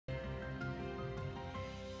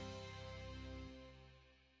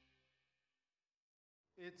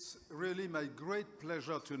It's really my great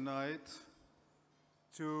pleasure tonight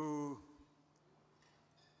to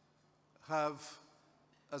have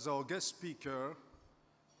as our guest speaker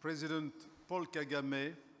President Paul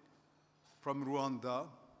Kagame from Rwanda.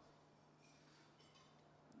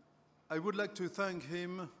 I would like to thank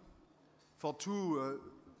him for two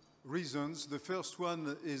reasons. The first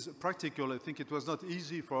one is practical. I think it was not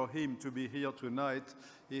easy for him to be here tonight.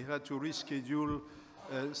 He had to reschedule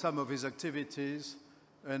some of his activities,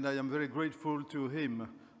 and I am very grateful to him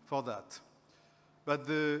for that. But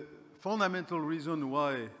the fundamental reason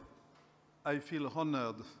why I feel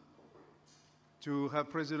honored to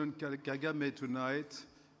have President Kagame tonight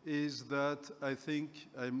is that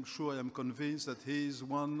I'm sure, I am convinced that he is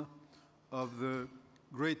one of the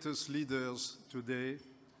greatest leaders today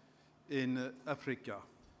in Africa.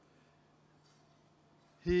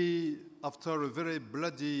 He, after a very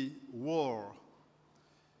bloody war,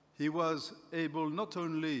 he was able not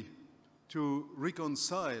only to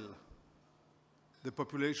reconcile the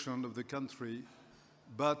population of the country,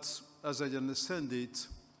 but, as I understand it,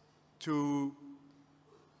 to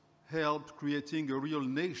help creating a real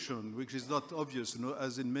nation, which is not obvious,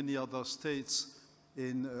 as in many other states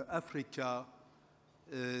in Africa,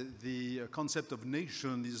 the concept of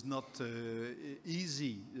nation is not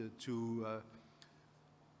easy to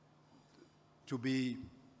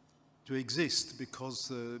exist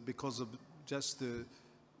because of just the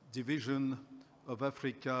division of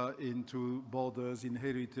Africa into borders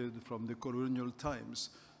inherited from the colonial times.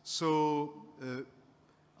 So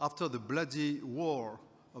after the bloody war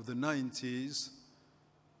of the 90s,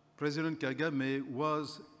 President Kagame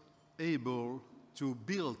was able to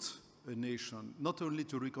build a nation, not only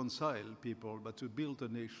to reconcile people, but to build a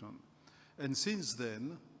nation. And since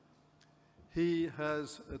then, he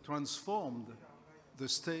has transformed the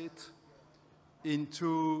state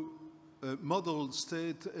into a model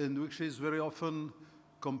state, and which is very often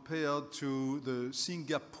compared to the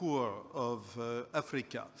Singapore of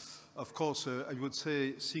Africa. Of course, I would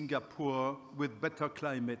say Singapore with better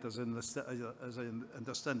climate, as I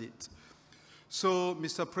understand it. So,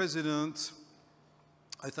 Mr. President,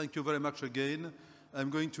 I thank you very much again. I'm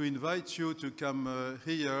going to invite you to come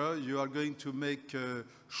here. You are going to make a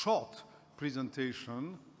short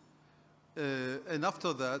presentation. And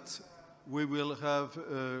after that, we will have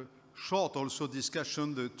a short also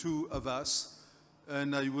discussion, the two of us,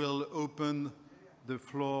 and I will open the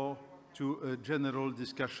floor to a general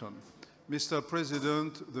discussion. Mr.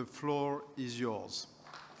 President, the floor is yours.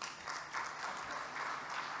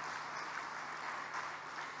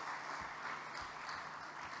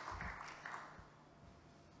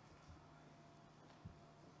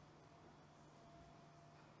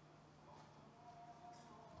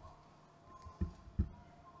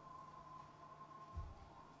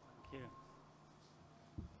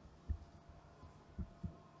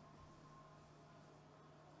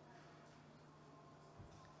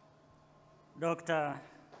 Dr.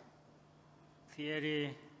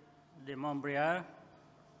 Thierry de Montbrial,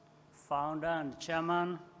 founder and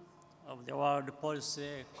chairman of the World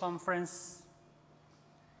Policy Conference,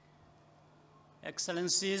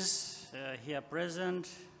 Excellencies here present,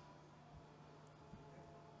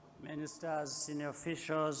 ministers, senior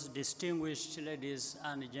officials, distinguished ladies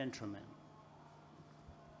and gentlemen.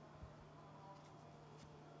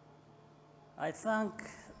 I thank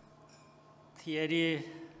Thierry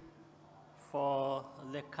for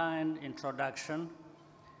the kind introduction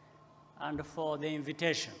and for the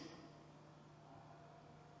invitation.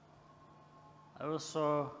 I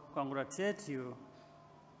also congratulate you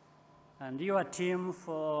and your team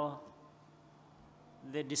for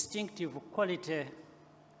the distinctive quality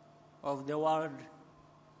of the World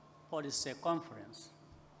Policy Conference.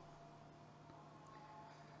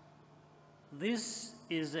 This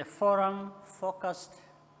is a forum focused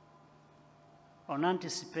on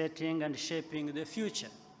anticipating and shaping the future,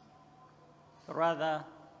 rather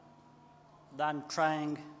than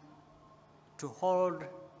trying to hold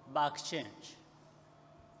back change.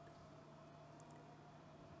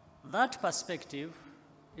 That perspective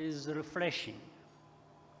is refreshing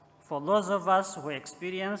for those of us who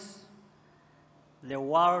experience the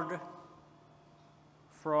world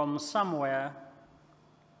from somewhere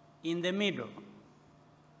in the middle,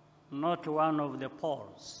 not one of the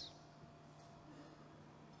poles.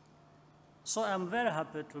 So I'm very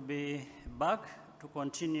happy to be back to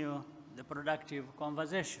continue the productive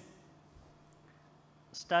conversation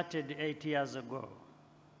started 8 years ago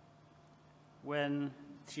when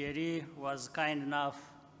Thierry was kind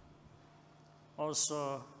enough,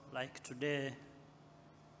 also like today,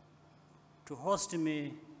 to host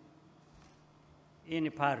me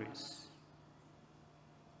in Paris.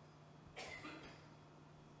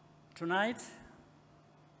 Tonight,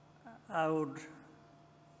 I would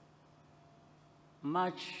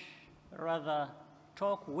much rather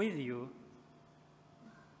talk with you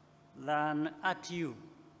than at you.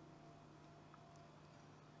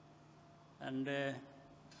 And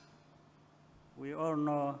we all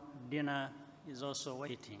know dinner is also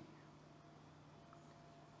waiting.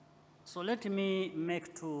 So let me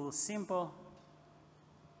make two simple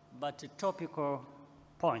but topical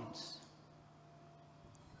points.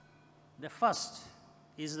 The first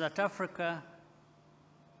is that Africa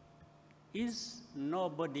is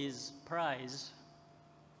nobody's prize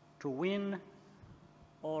to win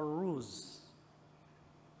or lose,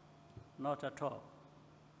 not at all.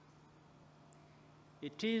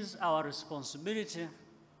 It is our responsibility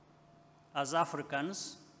as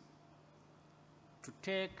Africans to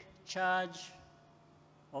take charge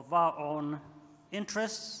of our own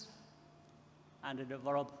interests and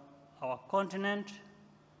develop our continent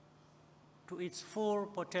to its full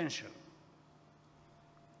potential.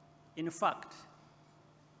 In fact,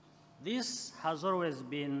 this has always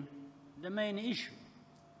been the main issue.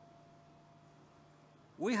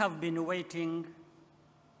 We have been waiting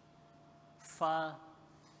far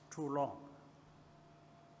too long,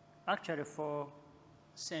 actually for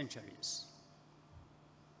centuries.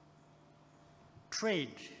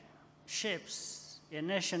 Trade shapes a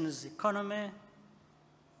nation's economy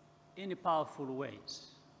in powerful ways.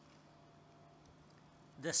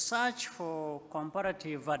 The search for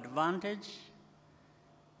comparative advantage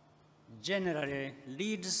generally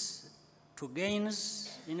leads to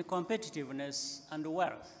gains in competitiveness and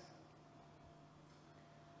wealth.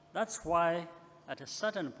 That's why, at a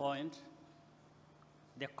certain point,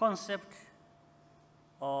 the concept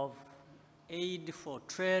of aid for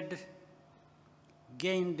trade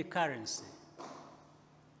gained currency.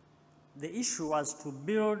 The issue was to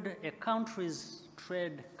build a country's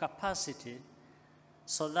trade capacity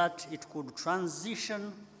so that it could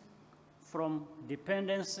transition from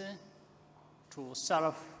dependency to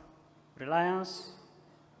self-reliance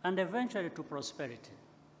and eventually to prosperity.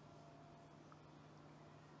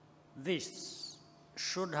 This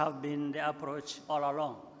should have been the approach all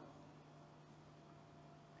along.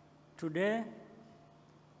 Today,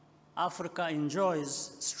 Africa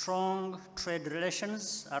enjoys strong trade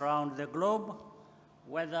relations around the globe,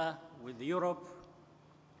 whether with Europe,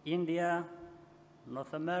 India,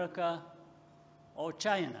 North America, or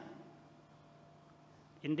China.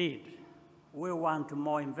 Indeed, we want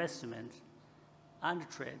more investment and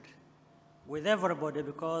trade with everybody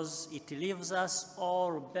because it leaves us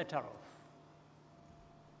all better off.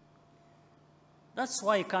 That's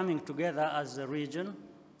why coming together as a region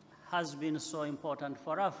has been so important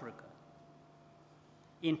for Africa.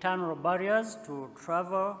 Internal barriers to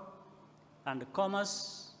travel and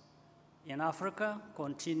commerce in Africa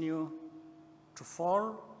continue to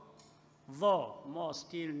fall, though more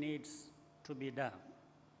still needs to be done.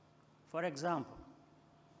 For example,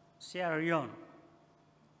 Sierra Leone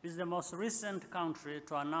is the most recent country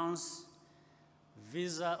to announce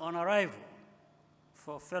visa on arrival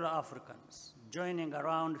for fellow Africans, joining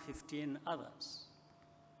around 15 others.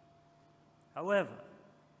 However,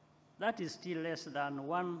 that is still less than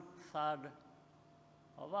 1/3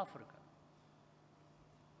 of Africa.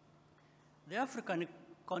 The African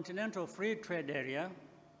Continental Free Trade Area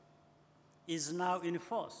is now in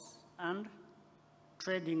force, and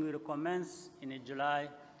trading will commence in July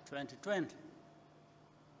 2020.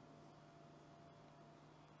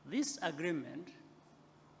 This agreement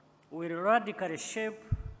will radically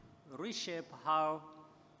reshape how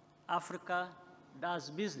Africa does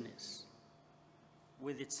business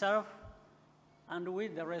with itself and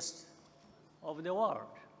with the rest of the world.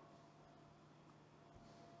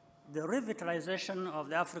 The revitalization of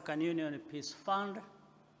the African Union Peace Fund,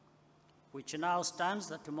 which now stands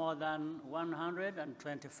at more than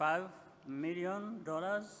 $125 million,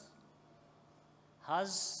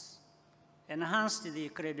 has enhanced the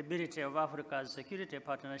credibility of Africa's security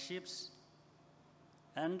partnerships,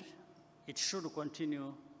 and it should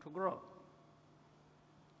continue to grow.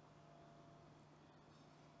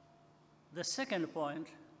 The second point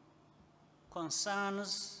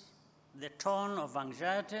concerns the tone of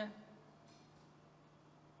anxiety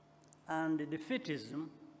and defeatism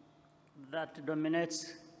that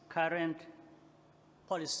dominates current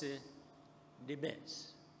policy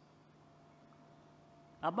debates.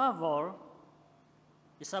 Above all,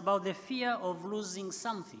 it's about the fear of losing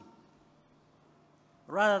something,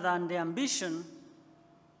 rather than the ambition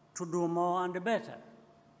to do more and better.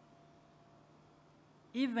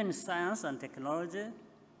 Even science and technology,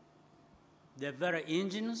 the very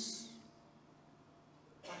engines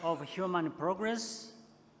of human progress,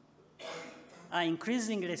 are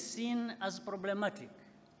increasingly seen as problematic.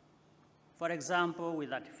 For example,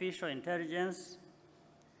 with artificial intelligence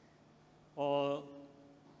or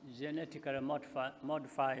genetically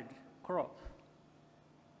modified crop.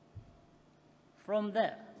 From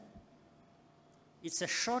there, it's a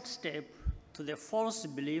short step to the false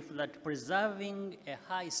belief that preserving a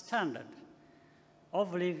high standard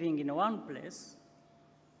of living in one place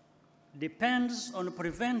depends on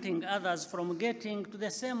preventing others from getting to the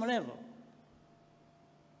same level.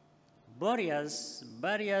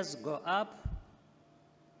 Barriers go up,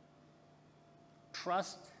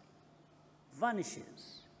 trust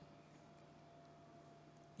vanishes.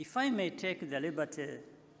 If I may take the liberty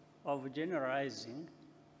of generalizing,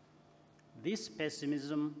 this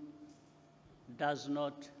pessimism does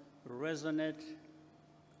not resonate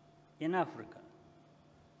in Africa.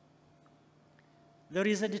 There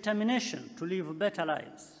is a determination to live better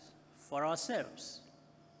lives for ourselves.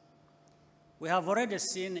 We have already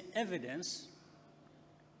seen evidence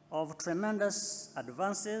of tremendous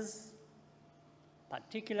advances,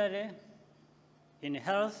 particularly in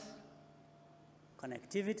health,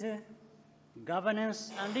 connectivity,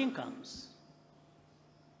 governance, and incomes.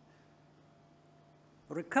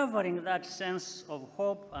 Recovering that sense of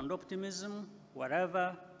hope and optimism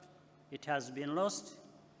wherever it has been lost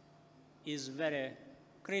is very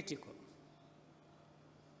critical.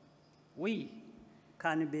 We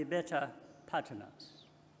can be better partners,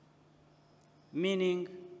 meaning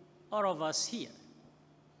all of us here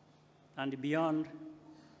and beyond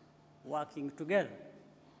working together.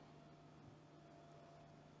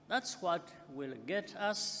 That's what will get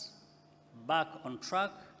us back on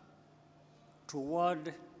track toward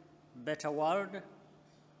a better world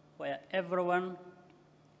where everyone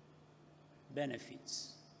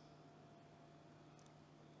benefits.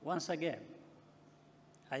 Once again,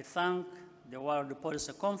 I thank the World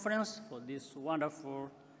Policy Conference for this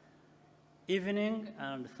wonderful evening,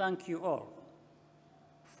 and thank you all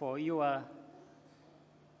for your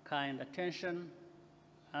kind attention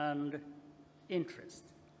and interest.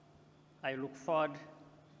 I look forward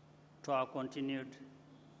to our continued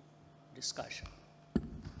discussion.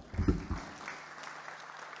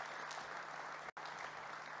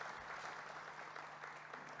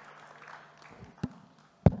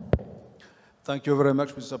 Thank you very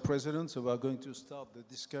much, Mr. President. So we are going to start the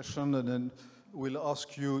discussion, and then we'll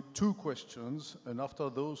ask you 2 questions. And after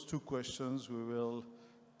those 2 questions, we will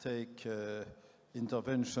take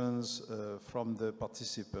interventions from the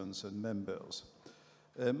participants and members.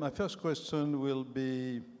 My first question will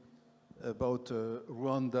be about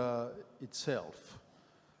Rwanda itself.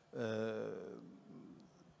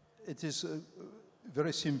 It is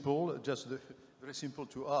very simple, very simple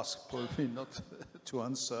to ask, probably not to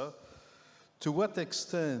answer. To what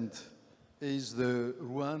extent is the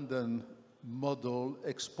Rwandan model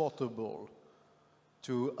exportable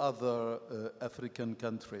to other African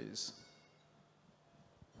countries?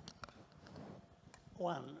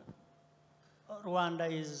 One,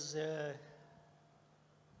 Rwanda is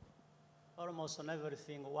almost on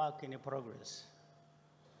everything work in progress.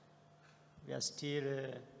 We are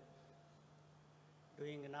still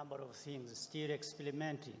doing a number of things, still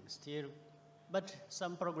experimenting, but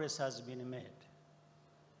some progress has been made.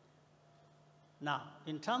 Now,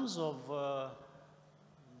 in terms of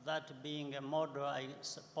that being a model, I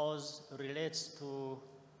suppose relates to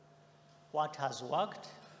what has worked,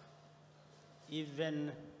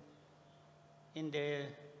 even in the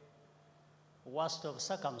worst of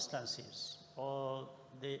circumstances, or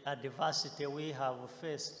the adversity we have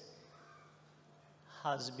faced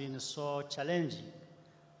has been so challenging.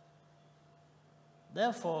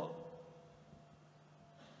 Therefore,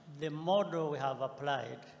 the model we have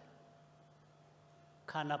applied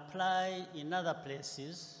can apply in other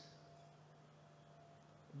places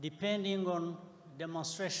depending on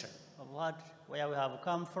demonstration of where we have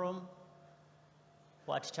come from,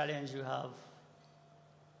 what challenge you have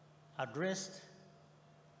addressed,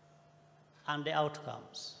 and the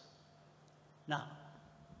outcomes. Now,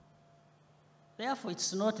 therefore,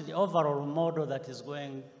 it's not the overall model that is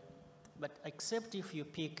going, but except if you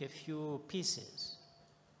pick a few pieces.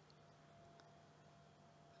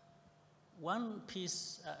 One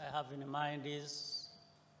piece I have in mind is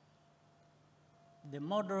the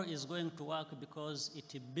model is going to work because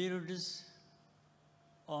it builds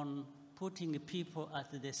on putting people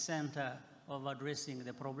at the center of addressing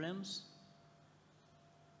the problems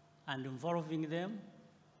and involving them.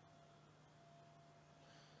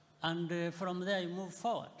 And from there, you move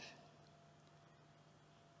forward.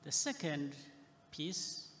 The second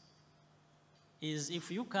piece is if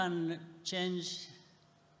you can change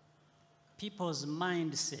people's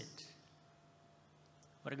mindset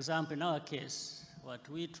For example, in our case, what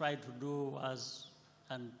we tried to do was,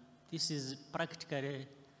 and this is practically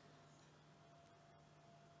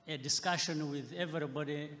a discussion with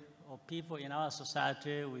everybody or people in our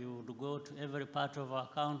society. We would go to every part of our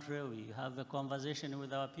country, we have a conversation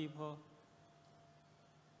with our people,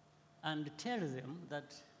 and tell them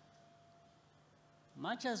that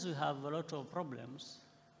much as we have a lot of problems,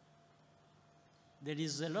 there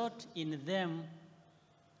is a lot in them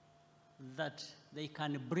that they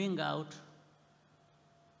can bring out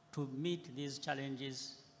to meet these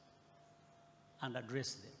challenges and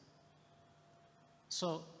address them.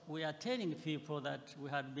 So we are telling people that, we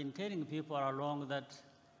had been telling people all along that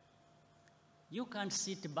you can't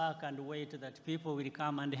sit back and wait that people will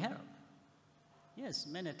come and help. Yes,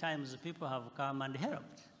 many times people have come and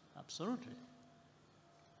helped, absolutely.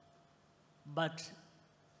 But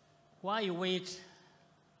why wait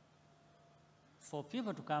for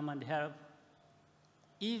people to come and help,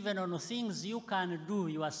 even on things you can do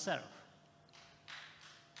yourself?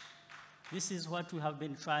 This is what we have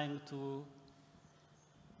been trying to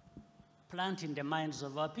plant in the minds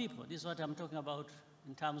of our people. This is what I'm talking about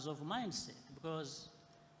in terms of mindset, because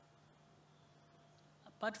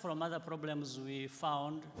apart from other problems we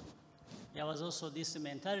found, there was also this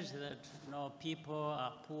mentality that, you know, people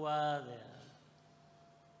are poor,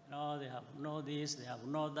 they have no this, they have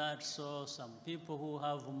no that, so some people who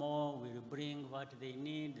have more will bring what they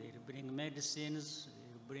need, they'll bring medicines,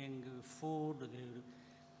 they'll bring food.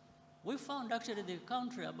 We found actually the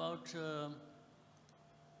country about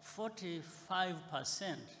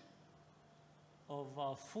 45% of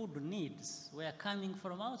our food needs were coming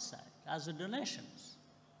from outside as donations.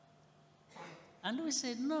 And we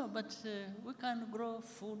said, no, but we can grow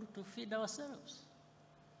food to feed ourselves.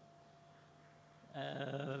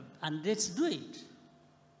 And let's do it.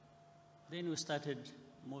 Then we started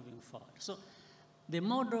moving forward. So the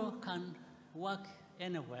model can work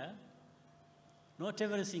anywhere. Not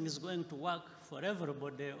everything is going to work for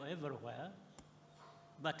everybody or everywhere,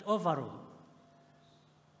 but overall,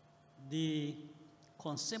 the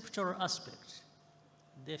conceptual aspect,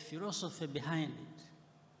 the philosophy behind it,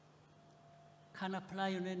 can apply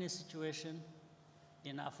in any situation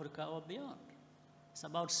in Africa or beyond. It's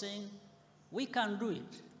about saying, we can do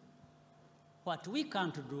it. What we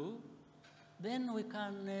can't do, then we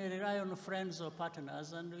can rely on friends or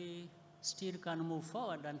partners, and we still can move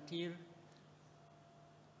forward until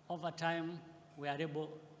over time we are able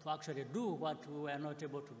to actually do what we were not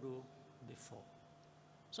able to do before.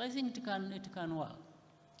 So I think it can work.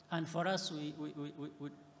 And for us, we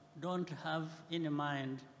don't have in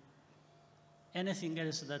mind anything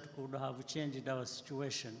else that could have changed our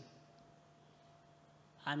situation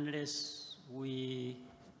unless we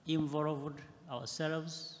involved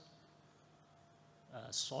ourselves,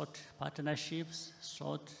 sought partnerships,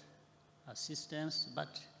 sought assistance,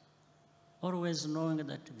 but always knowing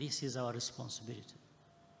that this is our responsibility.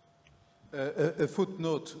 A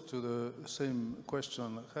footnote to the same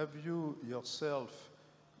question. Have you yourself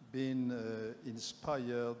been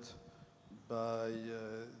inspired by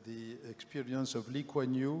the experience of Lee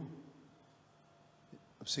Kuan Yew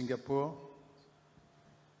of Singapore?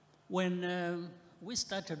 When we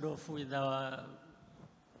started off with our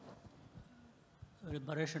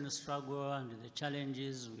liberation struggle and the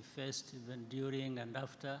challenges we faced even during and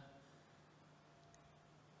after,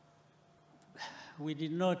 we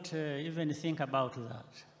did not even think about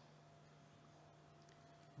that.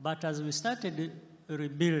 But as we started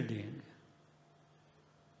rebuilding,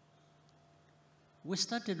 we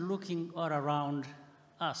started looking all around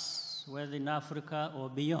us, whether in Africa or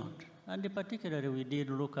beyond. And particularly, we did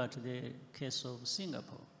look at the case of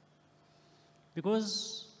Singapore.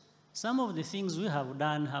 Because some of the things we have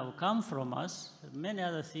done have come from us. Many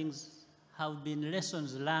other things have been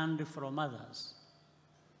lessons learned from others.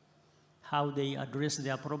 How they address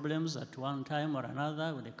their problems at one time or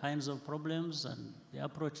another, with the kinds of problems and the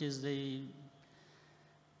approaches they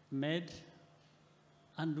made,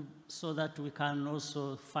 and so that we can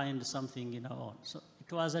also find something in our own. So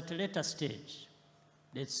it was at a later stage,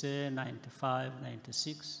 let's say 95,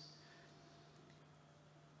 96.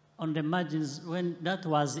 On the margins, when that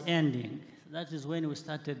was ending, that is when we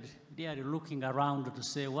started really looking around to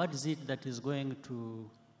say, what is it that is going to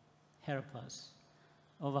help us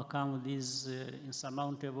overcome these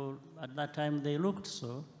insurmountable, at that time they looked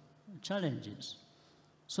so, challenges.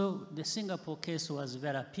 So the Singapore case was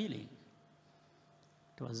very appealing.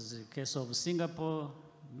 It was a case of Singapore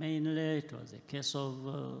mainly, it was a case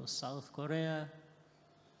of South Korea.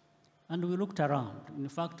 And we looked around. In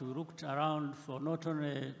fact, we looked around for not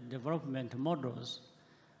only development models,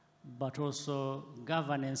 but also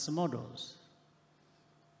governance models.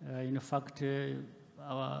 In fact,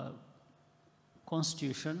 our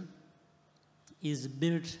constitution is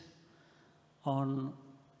built on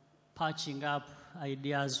patching up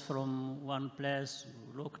ideas from one place.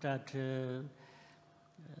 We looked at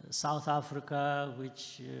South Africa,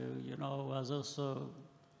 which you know, was also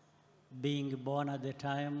being born at the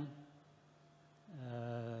time,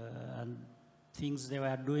 and things they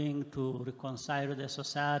were doing to reconcile the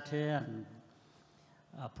society and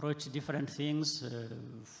approach different things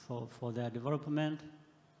for their development.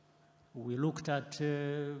 We looked at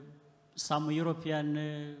some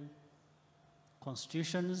European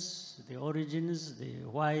constitutions, the origins,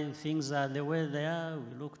 why things are the way they are.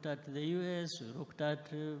 We looked at the US, we looked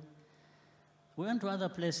at, we went to other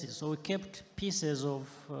places. So we kept pieces of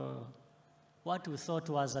what we thought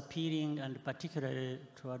was appealing, and particularly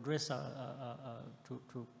to address,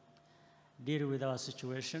 to deal with our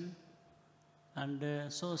situation.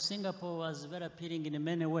 And so Singapore was very appealing in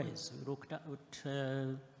many ways. We looked at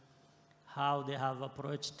how they have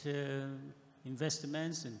approached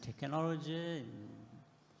investments in technology, in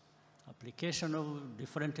application of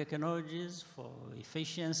different technologies for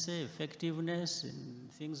efficiency, effectiveness in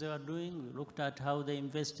things they are doing. We looked at how they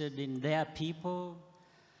invested in their people,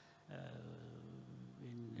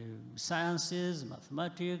 in sciences,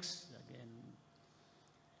 mathematics, again,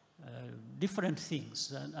 different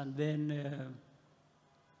things. And then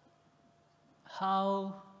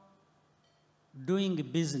how doing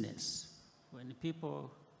business, when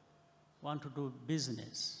people want to do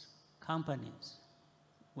business, companies,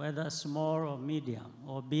 whether small or medium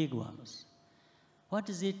or big ones, what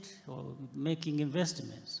is it, or making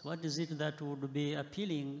investments, what is it that would be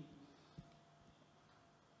appealing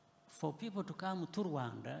for people to come to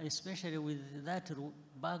Rwanda, especially with that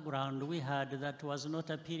background we had that was not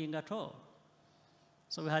appealing at all?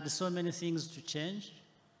 So we had so many things to change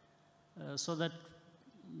so that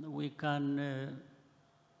we can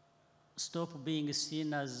stop being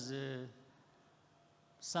seen as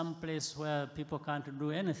some place where people can't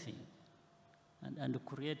do anything, and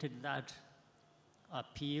created that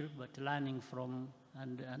appeal, but learning from,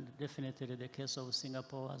 and definitely the case of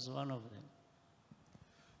Singapore as one of them.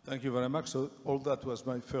 Thank you very much. So all that was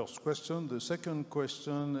my first question. The second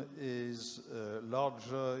question is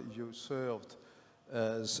larger. You served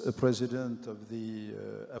as a president of the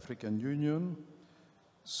African Union.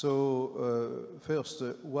 So first,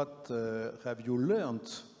 what have you learned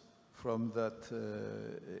from that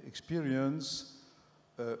experience?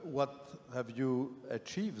 What have you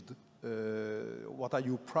achieved? What are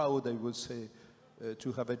you proud, I would say,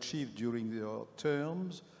 to have achieved during your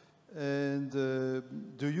terms? And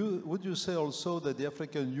would you say also that the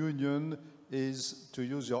African Union is, to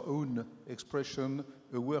use your own expression,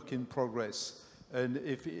 a work in progress? And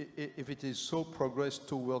if it is so, progress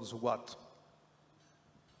towards what?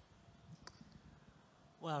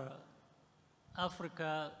 Well,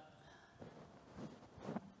 Africa,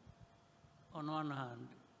 on one hand,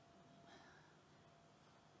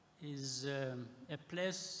 is a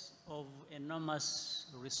place of enormous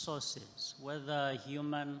resources, whether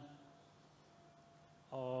human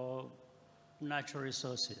or natural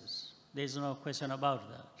resources. There's no question about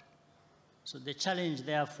that. So the challenge,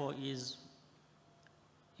 therefore, is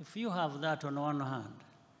if you have that on one hand,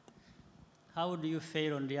 how do you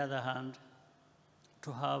fail on the other hand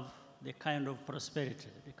to have the kind of prosperity,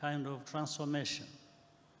 the kind of transformation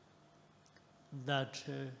that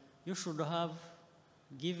you should have,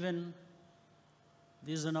 given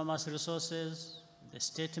these enormous resources, the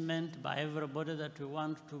statement by everybody that we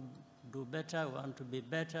want to do better, we want to be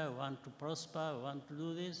better, we want to prosper, we want to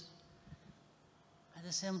do this. At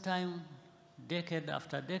the same time, decade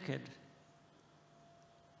after decade,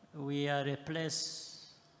 we are a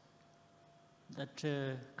place that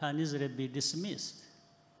can easily be dismissed.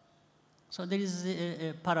 So there is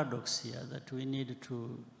a paradox here that we need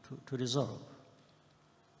to resolve.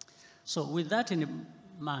 So with that in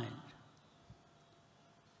mind,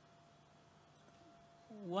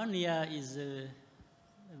 1 year is a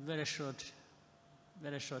very short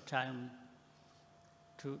time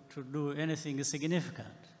to do anything significant.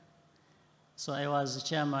 So I was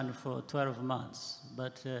chairman for 12 months,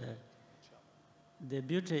 but the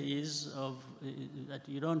beauty is that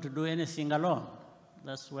you don't do anything alone.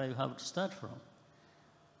 That's where you have to start from.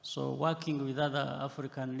 So working with other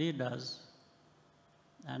African leaders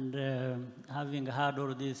and having had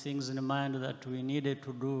all these things in mind that we needed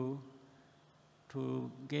to do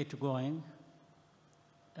to get going,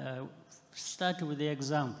 start with the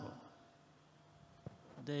example,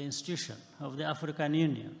 the institution of the African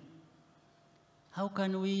Union. How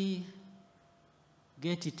can we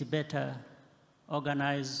get it better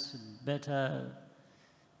organized, better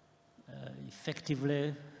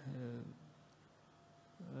effectively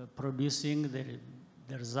producing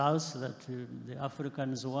the results that the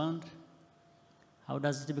Africans want? How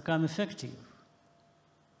does it become effective?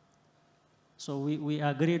 So we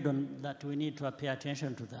agreed on that we need to pay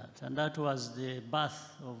attention to that. And that was the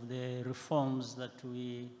birth of the reforms that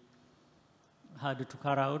we had to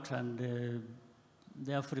carry out, and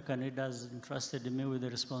the African leaders entrusted me with the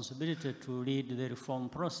responsibility to lead the reform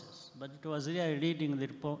process. But it was really leading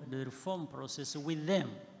the reform process with them,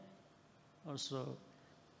 also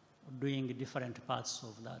doing different parts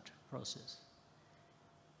of that process.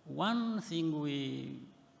 One thing we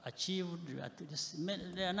achieved,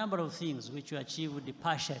 there are a number of things which we achieved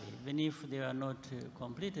partially, even if they are not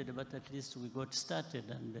completed, but at least we got started,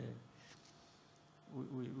 and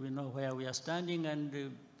we know where we are standing,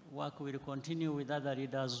 and work will continue with other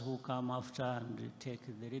leaders who come after and take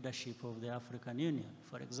the leadership of the African Union.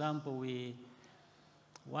 For example, we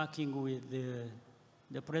working with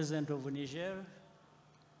the president of Niger,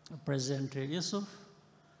 President Yusuf,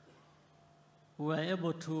 we were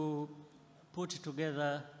able to put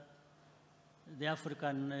together the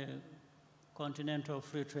African Continental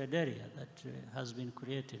Free Trade Area that has been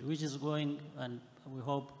created, which is going, and we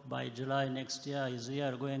hope by July next year, is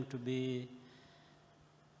going to be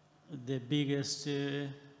the biggest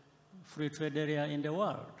free trade area in the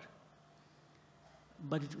world.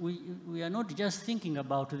 But we are not just thinking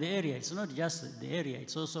about the area. It's not just the area.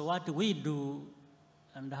 It's also what we do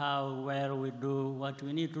and how well we do what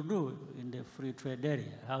we need to do in the free trade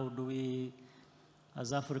area. How do we,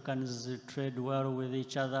 as Africans, trade well with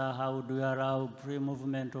each other? How do we allow free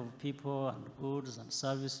movement of people and goods and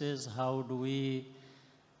services? How do we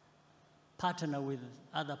partner with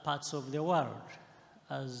other parts of the world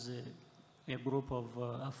as a group of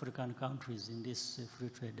African countries in this free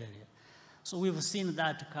trade area? So we've seen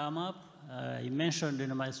that come up. I mentioned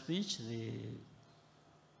in my speech the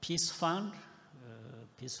Peace Fund,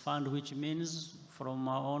 which means from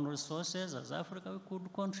our own resources as Africa, we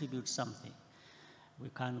could contribute something. We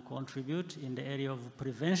can contribute in the area of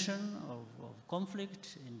prevention of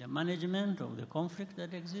conflict, in the management of the conflict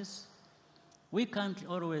that exists. We can't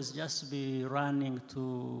always just be running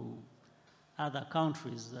to other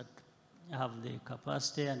countries that have the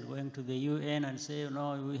capacity and going to the UN and say,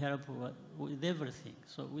 no, we help with everything.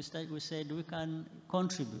 So we said we can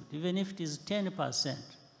contribute, even if it is 10%,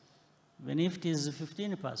 even if it is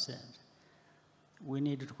 15%, we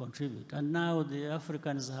need to contribute. And now the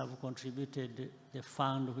Africans have contributed the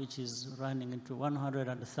fund, which is running into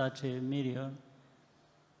 130 million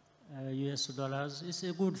US dollars. It's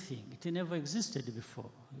a good thing. It never existed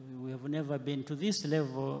before. We have never been to this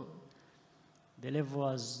level. The level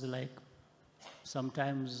was like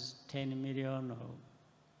sometimes 10 million or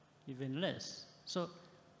even less. So,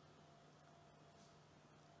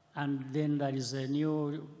 and then there is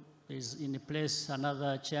is in place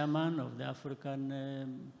another chairman of the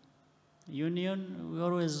African Union. We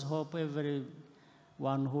always hope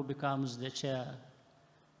everyone who becomes the chair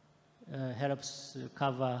helps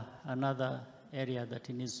cover another area that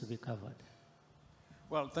needs to be covered.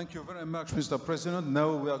 Well, thank you very much, Mr. President.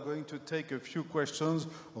 Now we are going to take a few questions.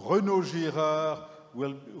 Renaud Girard,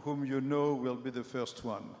 whom you know, will be the first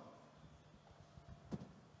one.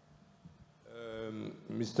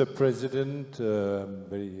 Mr. President, I'm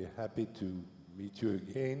very happy to meet you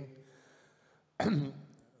again.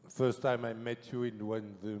 First time I met you in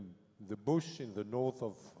the bush in the north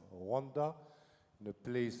of Rwanda, in a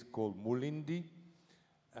place called Mulindi.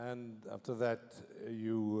 And after that,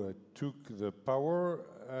 you took the power,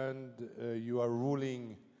 and you are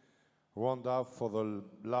ruling Rwanda for the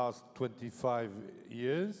last 25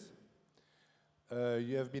 years.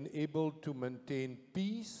 You have been able to maintain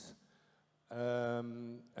peace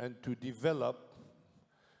and to develop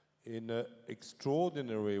in an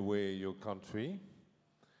extraordinary way your country,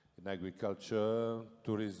 in agriculture,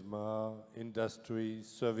 tourism, industry,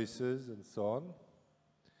 services, and so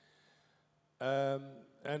on.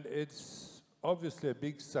 And it's obviously a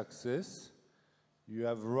big success. You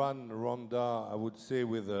have run Rwanda, I would say,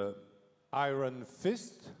 with an iron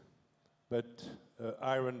fist, but an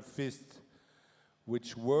iron fist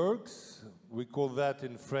which works. We call that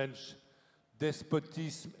in French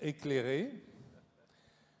despotisme éclairé.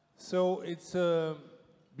 So it's a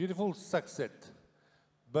beautiful success.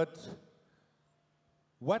 But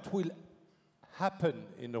what will happen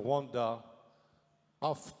in Rwanda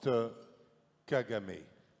after Kagame?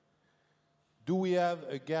 Do we have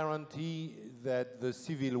a guarantee that the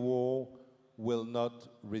civil war will not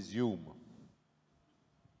resume?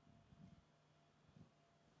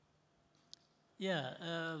 Yeah,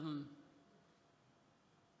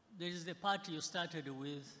 there is the part you started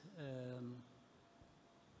with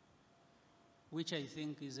which I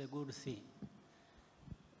think is a good thing.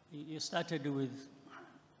 You started with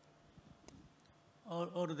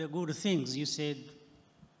all the good things you said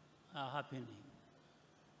are happening.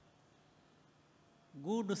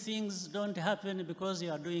 Good things don't happen because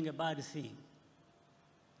you are doing a bad thing.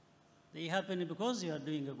 They happen because you are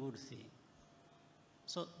doing a good thing.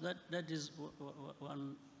 So that is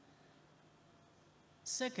one.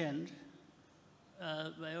 Second,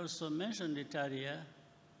 I also mentioned it earlier,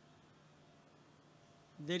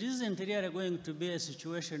 there isn't really going to be a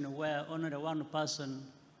situation where only one person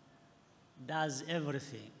does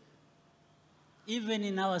everything. Even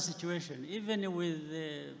in our situation, even with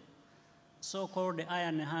the so-called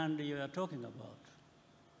iron hand you are talking about,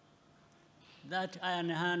 that iron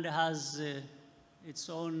hand has its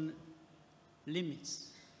own limits.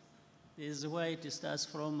 This is where it starts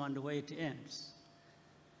from and where it ends.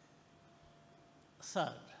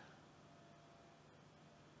 Third,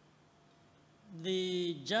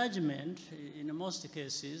 the judgment, in most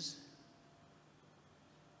cases,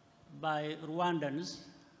 by Rwandans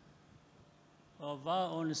of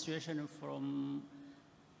our own situation from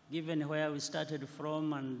given where we started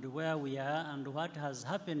from and where we are and what has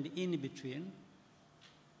happened in between.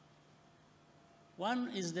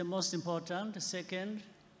 One is the most important. Second,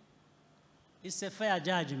 it's a fair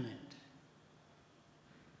judgment.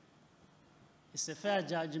 It's a fair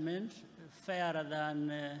judgment, fairer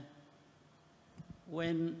than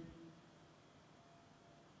when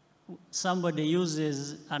somebody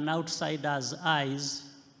uses an outsider's eyes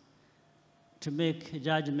to make a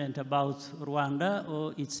judgment about Rwanda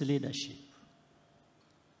or its leadership.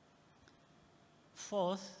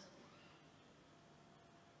 Fourth,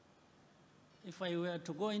 if I were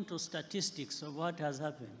to go into statistics of what has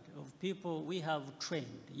happened, of people we have trained,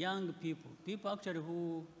 young people, people actually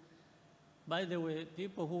who, by the way,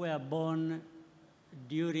 people who were born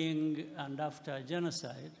during and after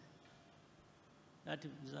genocide, that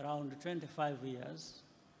is around 25 years,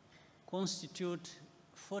 constitute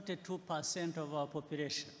 42% of our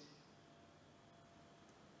population.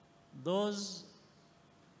 Those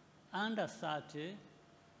under 30,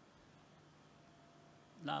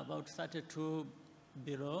 now about 32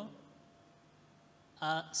 below,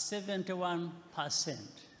 are 71%.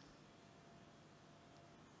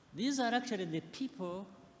 These are actually the people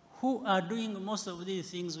who are doing most of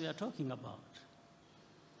these things we are talking about.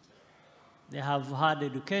 They have had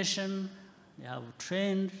education, they have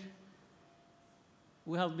trained.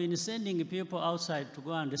 We have been sending people outside to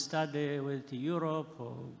go and study with Europe,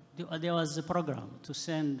 or there was a program to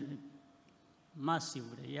send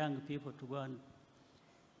massively young people to go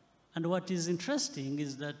and what is interesting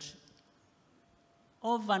is that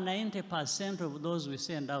over 90% of those we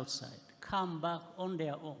send outside come back on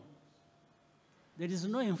their own. There is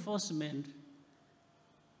no enforcement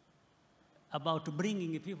about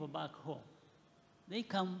bringing people back home. They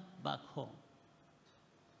come back home.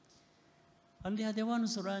 And they are the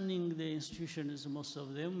ones running the institutions, most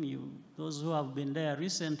of them. Those who have been there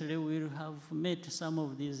recently will have met some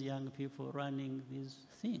of these young people running these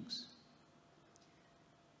things.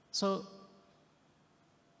 So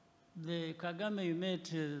the Kagame you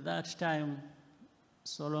met that time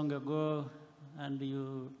so long ago, and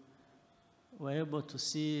you were able to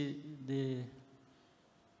see the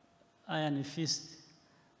Iron Fist.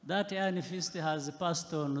 That Iron Fist has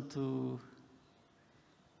passed on to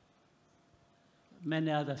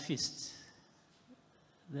many other fists.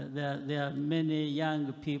 There are many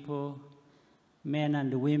young people, men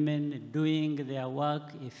and women, doing their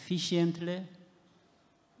work efficiently.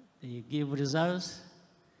 They give results.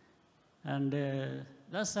 And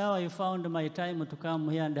that's how I found my time to come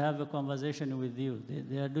here and have a conversation with you.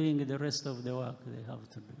 They are doing the rest of the work they have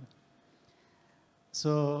to do.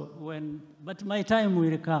 So but my time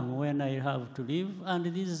will come when I have to leave, and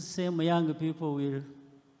these same young people will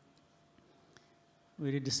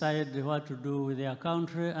decide what to do with their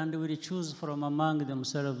country, and will choose from among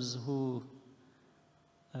themselves who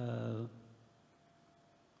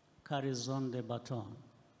carries on the baton.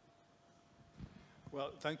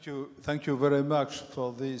 Well, thank you very much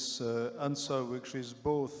for this answer, which is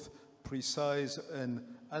both precise and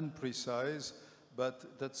imprecise,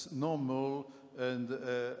 but that's normal. And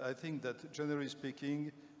I think that, generally speaking,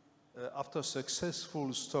 after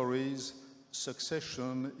successful stories,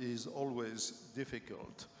 succession is always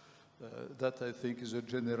difficult. That, I think, is a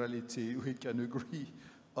generality we can agree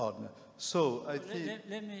on. So I think...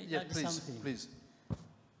 Let me add something. Please.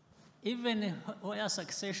 Even where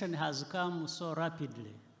succession has come so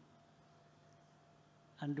rapidly,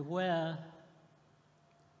 and where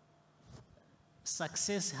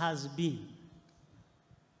success has been,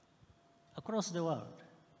 across the world,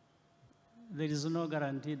 there is no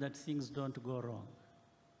guarantee that things don't go wrong.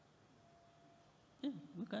 Yeah,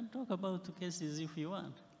 we can talk about cases if you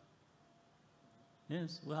want.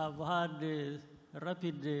 Yes, we have had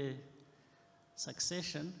rapid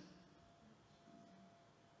succession,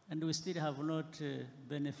 and we still have not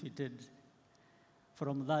benefited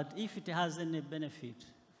from that, if it has any benefit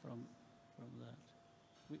from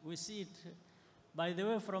that. We see it, by the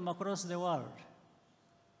way, from across the world,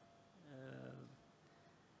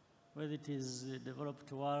 whether it is the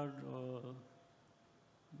developed world or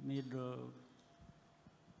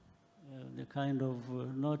the kind of,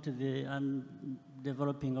 not the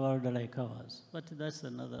undeveloping world like ours. But that's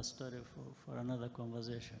another story for another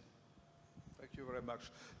conversation. Thank you very much.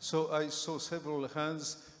 So I saw several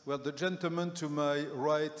hands. Well, the gentleman to my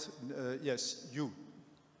right, yes, you.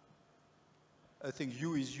 I think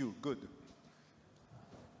you is you, good.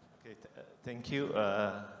 Okay, thank you,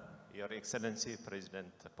 Your Excellency,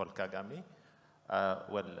 President Paul Kagame.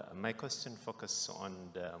 Well, my question focuses on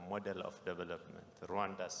the model of development,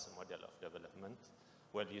 Rwanda's model of development.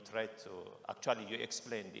 Well, you tried to, actually you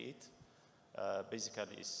explained it.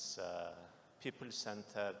 Basically it's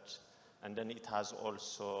people-centered, and then it has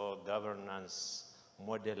also governance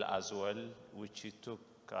model as well, which you took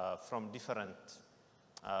from different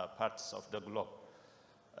parts of the globe.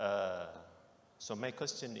 So my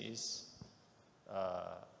question is,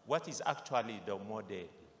 what is actually the model?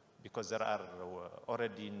 Because there are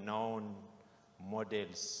already known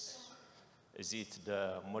models. Is it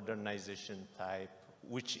the modernization type,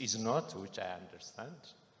 which is not, which I understand?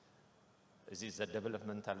 Is it the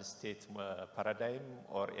developmental state paradigm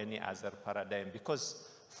or any other paradigm? Because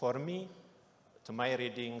for me, to my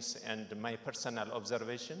readings and my personal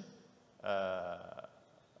observation,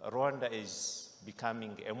 Rwanda is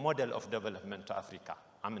becoming a model of development to Africa.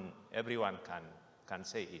 I mean, everyone can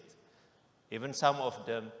say it. Even some of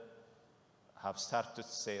them have started to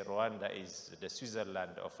say Rwanda is the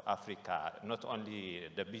Switzerland of Africa, not only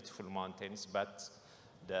the beautiful mountains, but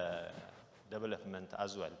the development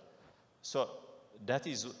as well. So that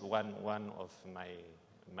is one of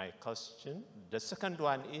my question. The second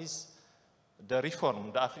one is the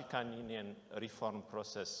reform, the African Union reform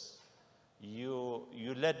process. You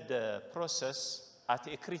led the process at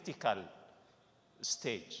a critical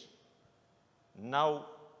stage. Now,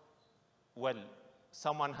 well,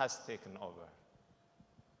 someone has taken over.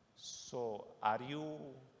 So are you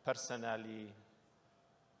personally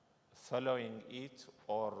following it,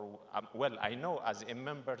 or, well, I know as a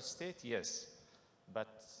member state, yes,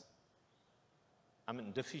 but I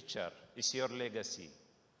mean, the future is your legacy.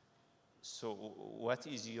 So what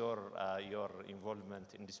is your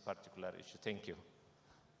involvement in this particular issue? Thank you.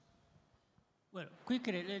 Well,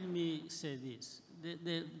 quickly, let me say this.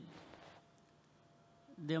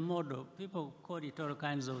 The model, people call it all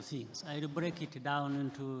kinds of things. I'll break it down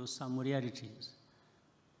into some realities.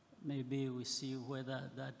 Maybe we see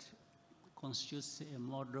whether that constitutes a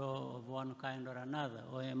model of one kind or another,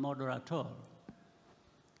 or a model at all.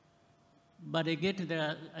 But I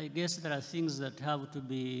guess there are things that have to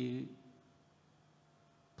be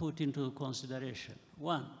put into consideration.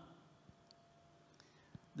 One,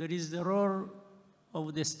 there is the role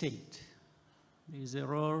of the state. There is the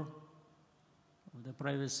role of the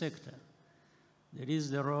private sector. There is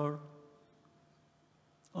the role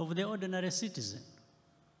of the ordinary citizen.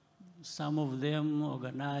 Some of them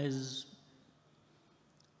organize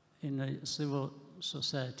in civil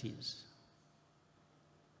societies.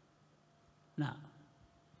 Now,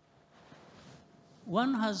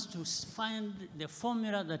 one has to find the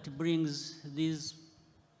formula that brings these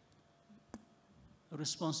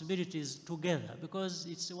responsibilities together, because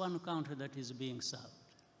it's one country that is being served.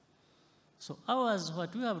 So ours,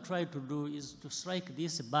 what we have tried to do is to strike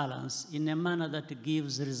this balance in a manner that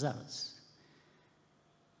gives results.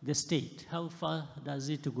 The state, how far does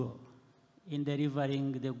it go in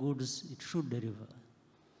delivering the goods it should deliver?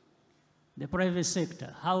 The private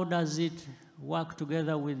sector, how does it work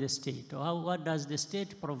together with the state? Or what does the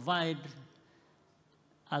state provide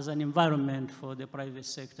as an environment for the private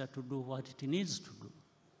sector to do what it needs to do?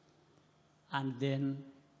 And then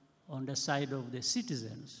on the side of the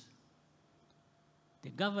citizens, the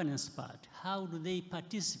governance part, how do they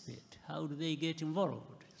participate? How do they get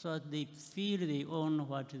involved so that they feel they own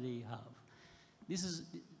what they have? These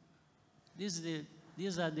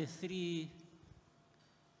are the three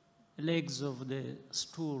legs of the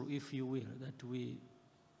stool, if you will, that we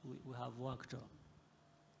have worked on.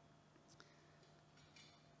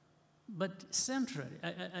 But centrally,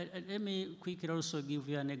 let me quickly also give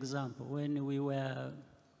you an example. When we were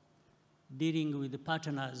dealing with the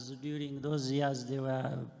partners during those years, they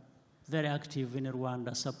were very active in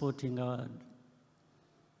Rwanda, supporting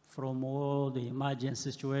from all the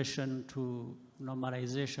emergency situation to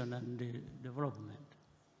normalization and development.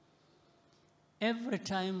 Every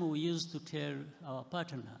time we used to tell our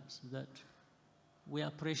partners that we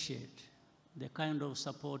appreciate the kind of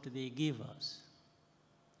support they give us.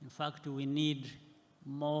 In fact, we need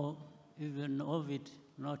more even of it,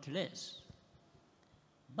 not less.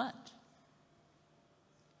 But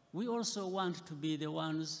we also want to be the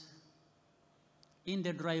ones in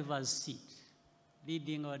the driver's seat,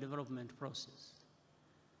 leading our development process.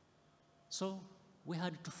 So we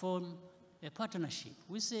had to form a partnership.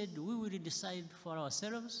 We said we will decide for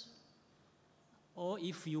ourselves, or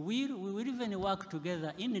if you will, we will even work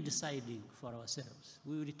together in deciding for ourselves.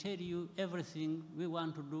 We will tell you everything we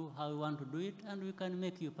want to do, how we want to do it, and we can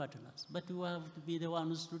make you partners. But we have to be the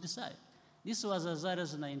ones to decide. This was as early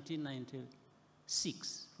as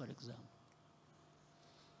 1996, for example.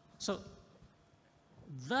 So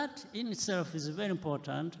that in itself is very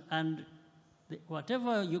important, and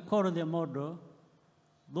whatever you call the model,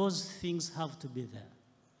 those things have to be there.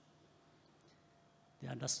 The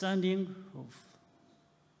understanding of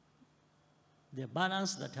the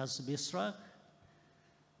balance that has to be struck,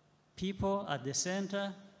 people at the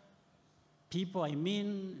center, people, I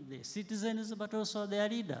mean the citizens, but also their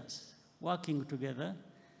leaders, working together,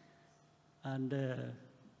 and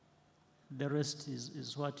the rest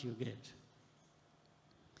is what you get.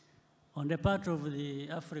 On the part of the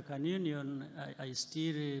African Union, I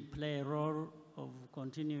still play a role of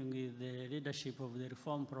continuing the leadership of the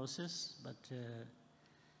reform process, but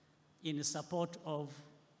in support of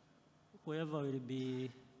whoever will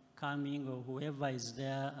be coming or whoever is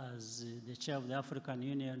there as the chair of the African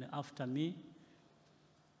Union after me.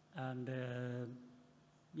 And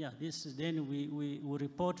yeah, then we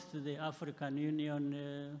report to the African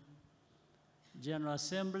Union General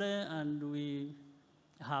Assembly, and we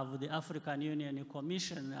have the African Union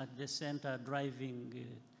Commission at the center driving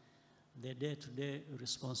the day-to-day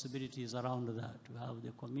responsibilities around that. We have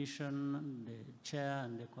the commission, the chair,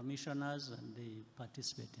 and the commissioners, and they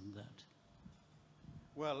participate in that.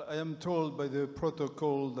 Well, I am told by the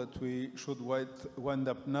protocol that we should wind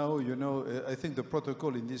up now. You know, I think the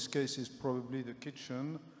protocol in this case is probably the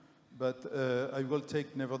kitchen, but I will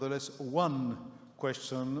take nevertheless one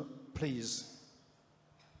question, please.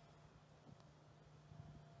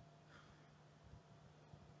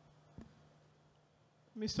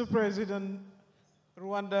 Mr. President,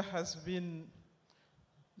 Rwanda has been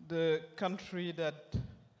the country that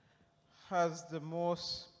has the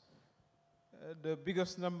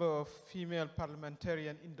biggest number of female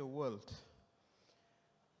parliamentarians in the world.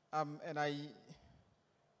 And I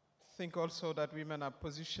think also that women are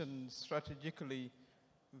positioned strategically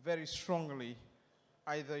very strongly,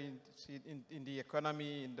 either in the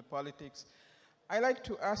economy, in the politics. I'd like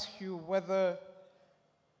to ask you whether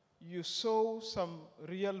you saw some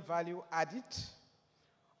real value added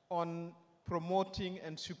on promoting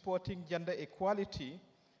and supporting gender equality,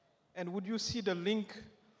 and would you see the link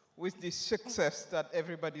with the success that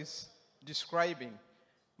everybody's describing?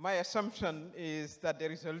 My assumption is that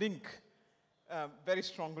there is a link, very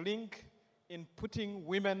strong link, in putting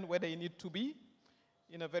women where they need to be,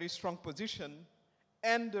 in a very strong position,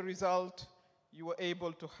 and the result you were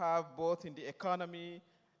able to have both in the economy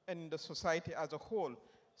and in the society as a whole.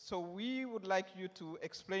 So we would like you to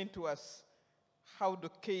explain to us how the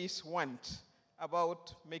case went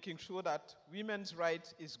about making sure that women's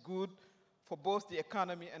rights is good for both the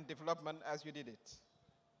economy and development as you did it.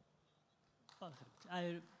 Perfect.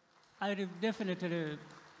 I definitely,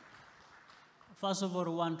 first of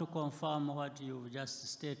all, want to confirm what you just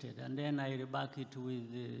stated, and then I reback it with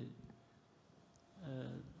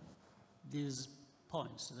these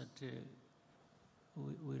points that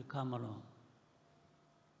will come along.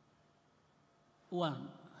 One,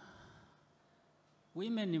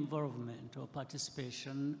 women involvement or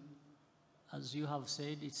participation, as you have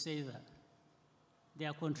said, it's either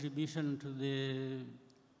their contribution to the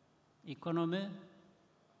economy,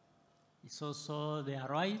 it's also their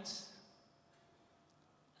rights,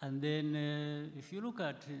 and then if you look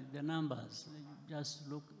at the numbers, just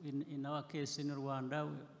look in our case in Rwanda,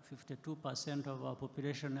 52% of our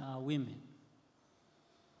population are women.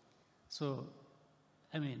 So,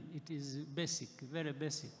 I mean, it is basic, very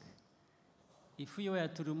basic. If we were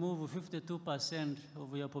to remove 52%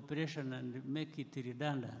 of your population and make it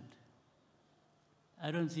redundant,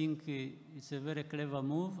 I don't think it's a very clever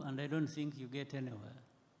move, and I don't think you get anywhere.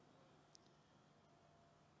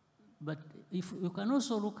 But if you can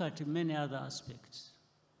also look at many other aspects.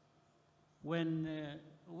 When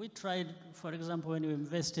we tried, for example, when we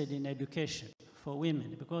invested in education for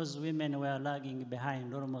women, because women were lagging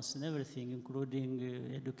behind almost in everything,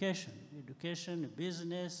 including education,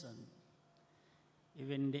 business, and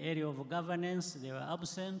even in the area of governance, they were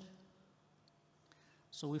absent.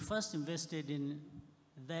 So we first invested in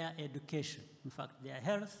their education, in fact, their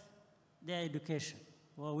health, their education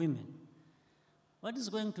for women. What is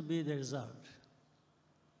going to be the result?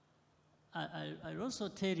 I'll also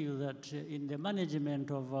tell you that in the management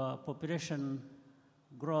of population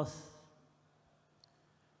growth,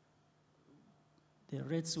 the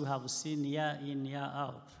rates we have seen year in, year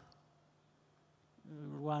out.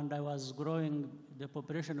 Rwanda was growing, the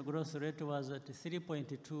population growth rate was at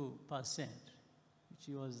 3.2%, which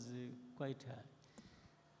was quite high.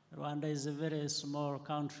 Rwanda is a very small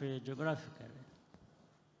country geographically.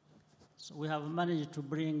 So we have managed to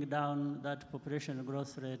bring down that population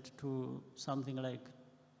growth rate to something like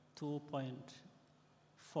 2.4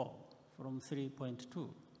 from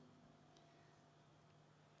 3.2.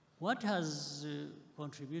 What has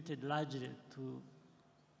contributed largely to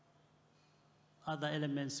other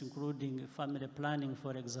elements, including family planning,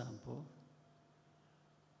 for example,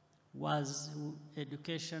 was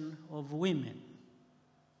education of women.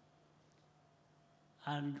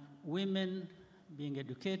 And women being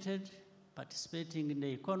educated, participating in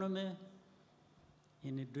the economy,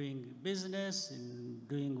 in doing business, in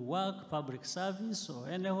doing work, public service, or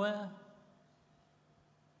anywhere,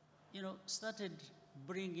 started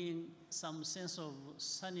bringing some sense of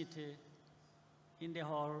sanity in the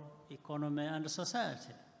whole economy and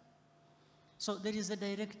society. So there is a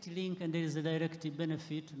direct link and there is a direct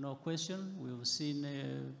benefit, no question. We've seen,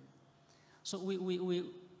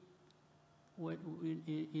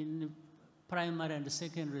 in primary and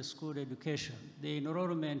secondary school education, the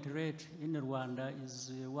enrollment rate in Rwanda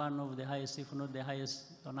is one of the highest, if not the highest,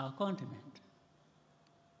 on our continent.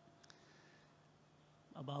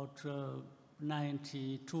 About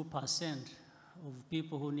 92% of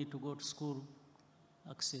people who need to go to school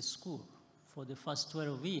access school for the first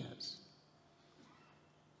 12 years.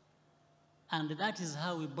 And that is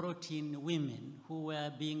how we brought in women who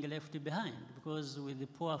were being left behind, because with the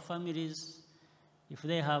poor families, if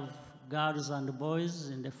they have girls and boys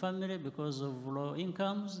in the family because of low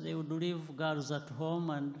incomes, they would leave girls at home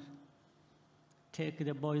and take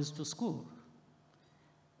the boys to school.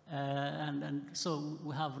 And so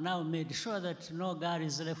we have now made sure that no girl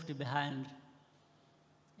is left behind.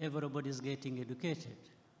 Everybody is getting educated.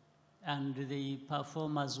 And they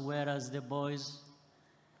perform as well as the boys,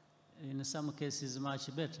 in some cases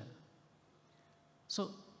much better. So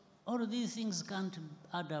all of these things can't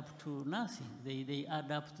add up to nothing. They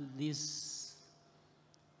add up to this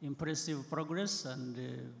impressive progress and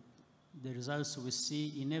the results we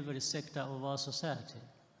see in every sector of our society.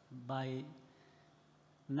 By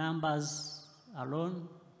numbers alone,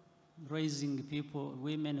 raising people,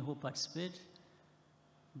 women who participate,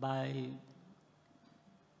 by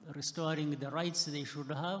restoring the rights they should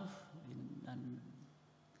have and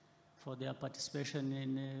for their participation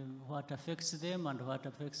in what affects them and what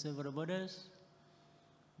affects everybody else,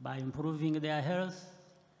 by improving their health,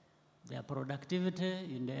 their productivity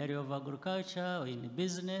in the area of agriculture or in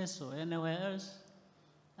business or anywhere else.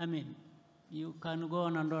 I mean, you can go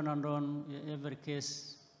on and on and on. Every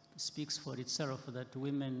case speaks for itself that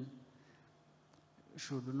women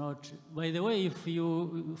should not. By the way, if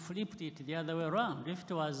you flipped it the other way around, if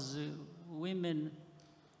it was women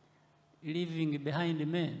leaving behind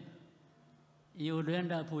men, you would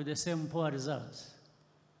end up with the same poor results.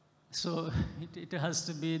 So it has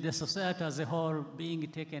to be the society as a whole being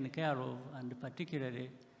taken care of, and particularly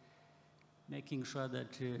making sure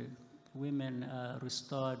that women are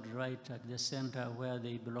restored right at the center where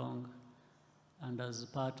they belong and as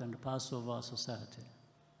part and parcel of our society.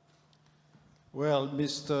 Well,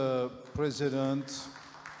 Mr. President,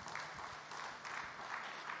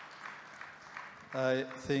 I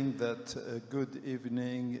think that a good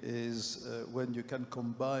evening is when you can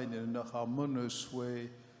combine in a harmonious way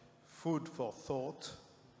food for thought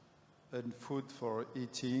and food for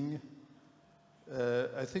eating.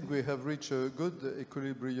 I think we have reached a good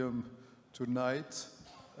equilibrium tonight.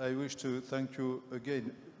 I wish to thank you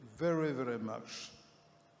again very, very much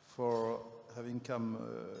for having come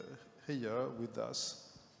here with us.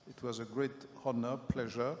 It was a great honor,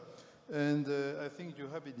 pleasure. And I think you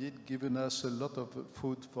have indeed given us a lot of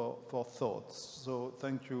food for thought. So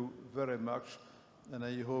thank you very much. And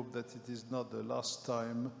I hope that it is not the last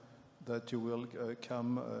time that you will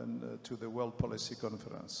come to the World Policy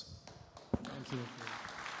Conference. Thank you.